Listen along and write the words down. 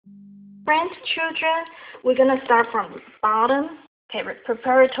French children, we're going to start from the bottom. Okay,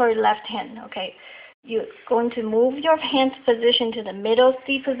 preparatory left hand. Okay, you're going to move your hand position to the middle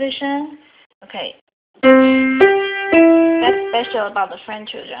C position. Okay, that's special about the French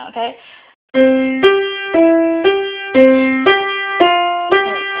children. Okay,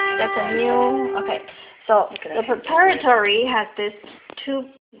 that's a new. Okay, so the preparatory has this two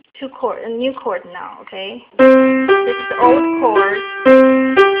chord, a new chord now. Okay, this is the old chord.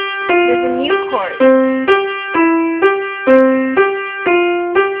 There's a new chord.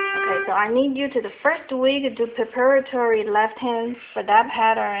 Okay, so I need you to the first week do preparatory left hand for that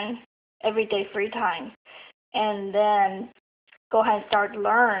pattern every day 3 times. And then go ahead and start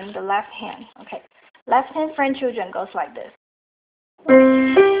learn the left hand. Okay. Left hand French children goes like this.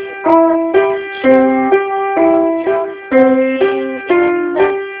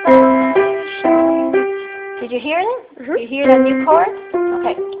 Did you hear it? Mm-hmm. You hear that new chord?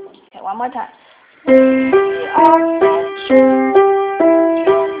 Okay. Okay, one more time.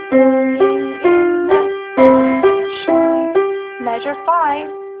 Measure 5.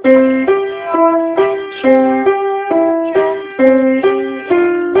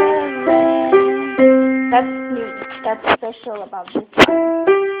 That's special about this one.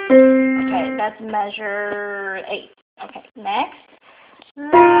 Okay, that's measure 8. Okay, next. Did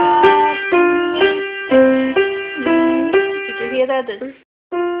you hear that? The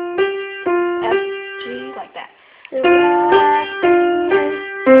F, G, like that.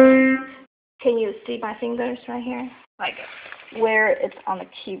 Can you see my fingers right here? Like where it's on the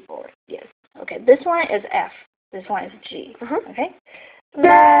keyboard. Yes. Okay, this one is F. This one is G. Okay?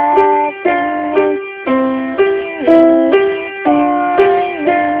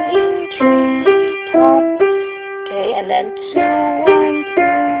 Okay, and then 2, 1, 2,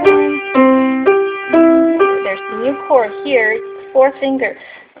 1. There's a new chord here, 4 finger.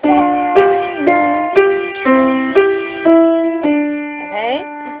 Okay?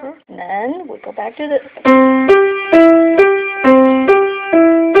 And then we go back to the.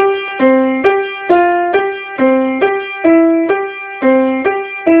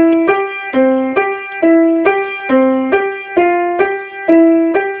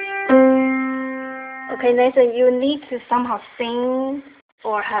 Okay, Nathan, you need to somehow sing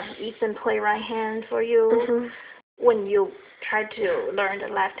or have Ethan play right hand for you when you try to learn the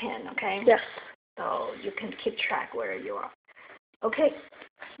left hand, okay? Yes. So you can keep track where you are. Okay,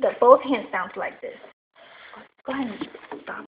 the both hands sounds like this. Go ahead and stop.